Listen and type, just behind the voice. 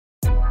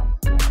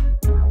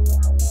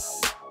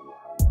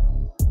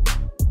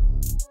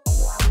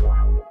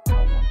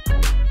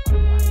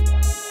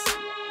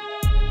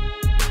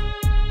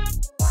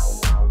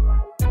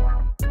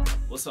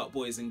What's up,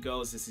 boys and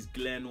girls? This is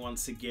Glenn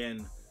once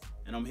again,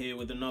 and I'm here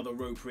with another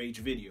RopeRage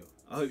video.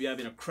 I hope you're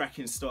having a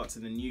cracking start to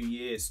the new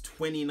year. It's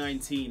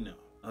 2019 now.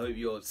 I hope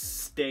you're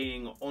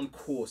staying on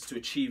course to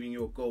achieving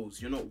your goals.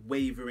 You're not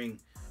wavering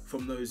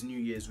from those New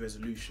Year's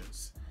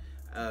resolutions,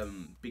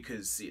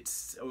 because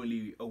it's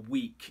only a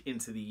week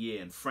into the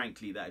year, and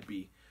frankly, that'd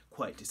be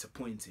quite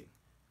disappointing,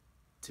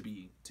 to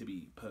be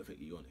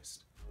perfectly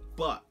honest.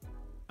 But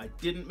I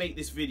didn't make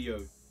this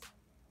video,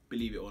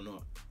 believe it or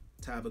not,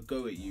 to have a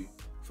go at you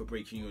for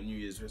breaking your New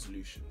Year's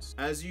resolutions.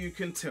 As you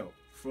can tell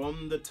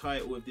from the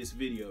title of this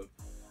video,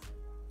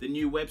 the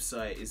new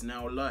website is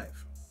now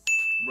live,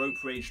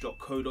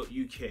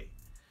 roperage.co.uk.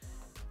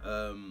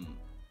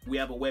 We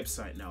have a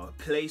website now, a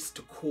place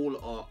to call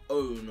our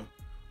own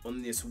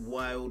on this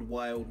wild,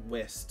 wild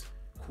west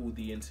called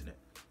the internet.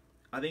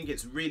 I think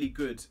it's really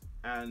good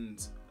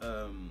and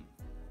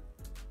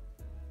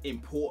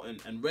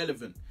important and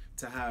relevant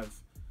to have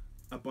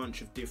a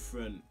bunch of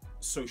different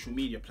social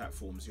media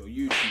platforms, your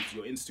YouTubes,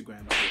 your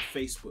Instagrams, your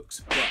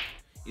Facebooks, but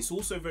it's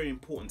also very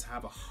important to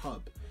have a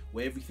hub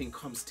where everything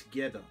comes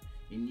together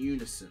in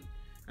unison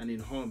and in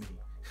harmony.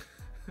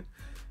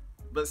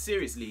 But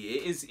seriously,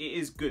 it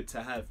is good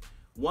to have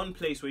one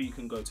place where you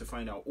can go to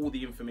find out all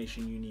the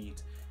information you need,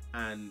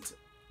 and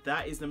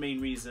that is the main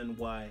reason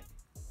why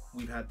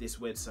we've had this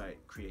website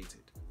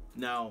created.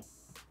 Now,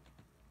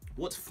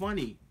 what's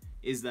funny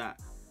is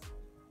that,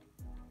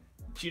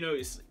 do you know,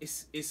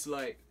 it's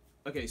like,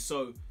 okay,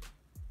 so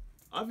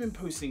I've been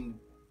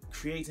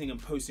creating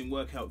and posting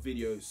workout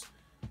videos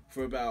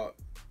for about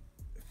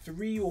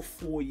 3 or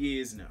 4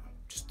 years now,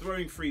 just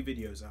throwing free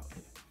videos out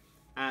there.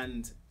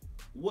 And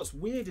what's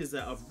weird is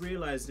that I've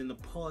realized in the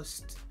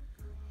past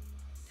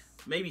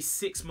maybe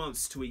 6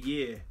 months to a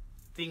year,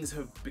 things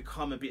have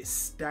become a bit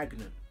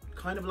stagnant,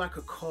 kind of like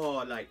a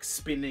car, like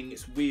spinning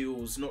its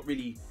wheels, not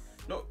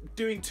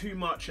doing too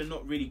much and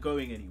not really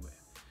going anywhere.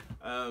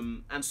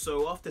 And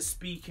so after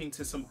speaking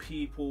to some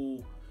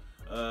people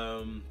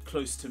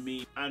close to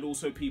me, and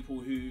also people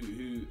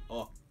who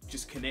are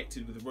just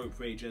connected with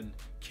RopeRage and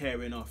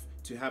care enough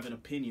to have an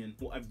opinion,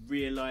 what I've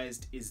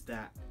realized is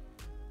that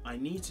I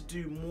need to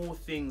do more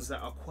things that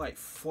are quite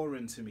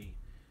foreign to me,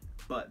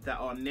 but that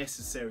are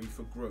necessary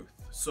for growth.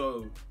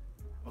 So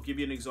I'll give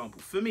you an example.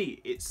 For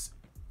me, it's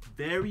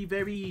very,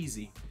 very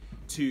easy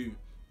to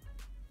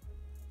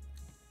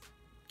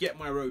get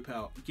my rope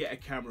out, get a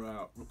camera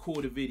out,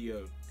 record a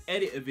video,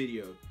 edit a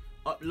video,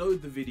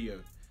 upload the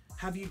video,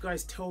 have you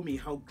guys tell me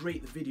how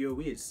great the video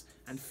is,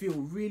 and feel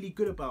really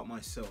good about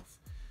myself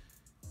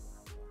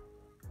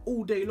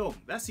all day long.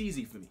 That's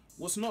easy for me.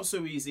 What's not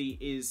so easy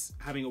is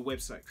having a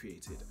website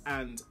created,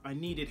 and I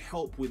needed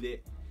help with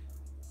it.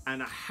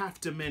 And I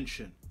have to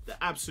mention the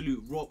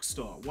absolute rock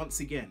star once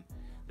again,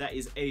 that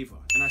is Eva.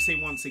 And I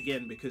say once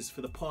again because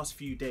for the past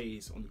few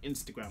days on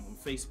Instagram, on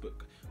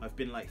Facebook, I've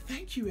been like,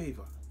 thank you,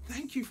 Eva.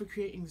 Thank you for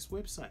creating this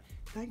website.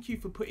 Thank you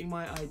for putting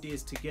my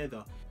ideas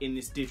together in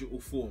this digital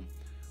form.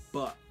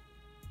 But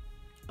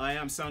I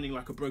am sounding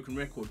like a broken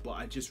record, but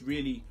I just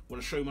really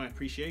want to show my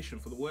appreciation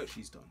for the work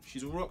she's done.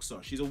 She's a rock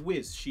star. She's a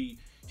whiz. She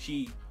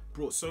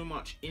brought so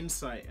much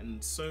insight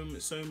and so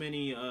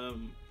many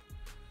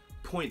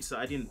points that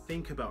I didn't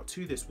think about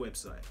to this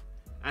website.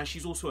 And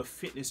she's also a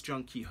fitness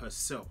junkie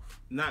herself.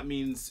 And that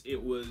means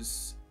it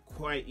was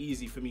quite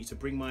easy for me to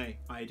bring my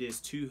ideas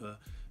to her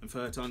and for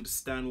her to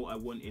understand what I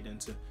wanted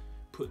and to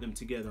put them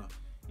together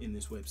in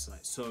this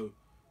website. So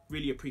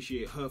really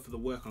appreciate her for the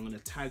work. I'm going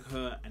to tag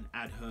her and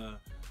add her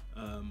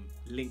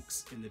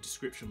links in the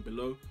description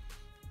below.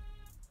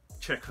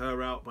 Check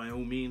her out by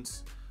all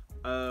means.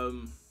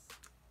 And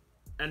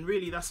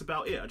really that's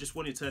about it. I just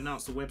wanted to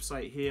announce the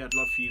website here. I'd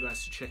love for you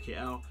guys to check it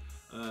out.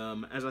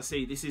 As I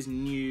say, this is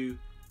new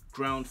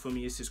ground for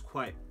me. This is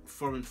quite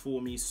foreign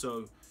for me,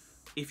 so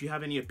if you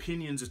have any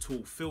opinions at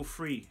all, feel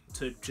free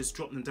to just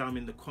drop them down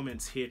in the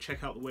comments here.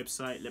 Check out the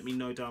website, let me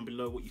know down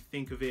below what you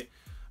think of it.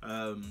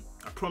 I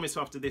promise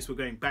after this we're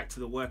going back to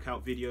the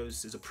workout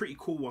videos. There's a pretty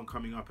cool one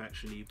coming up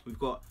actually. We've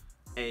got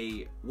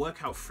a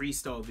workout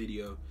freestyle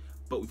video,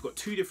 but we've got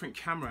 2 different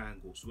camera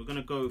angles. We're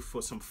gonna go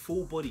for some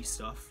full body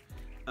stuff,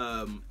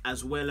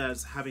 as well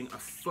as having a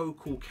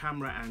focal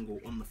camera angle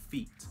on the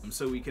feet,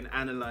 so we can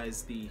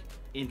analyze the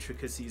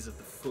intricacies of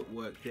the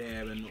footwork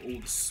there and all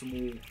the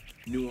small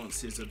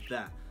nuances of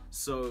that.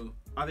 So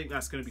I think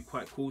that's going to be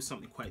quite cool,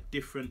 something quite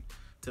different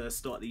to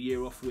start the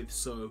year off with.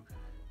 So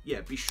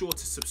yeah, be sure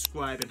to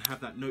subscribe and have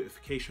that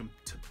notification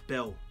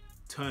bell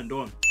turned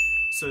on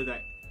so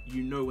that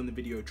you know when the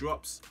video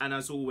drops. And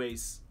as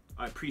always,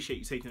 I appreciate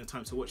you taking the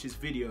time to watch this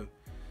video.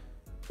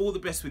 All the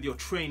best with your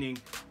training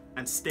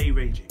and stay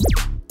raging.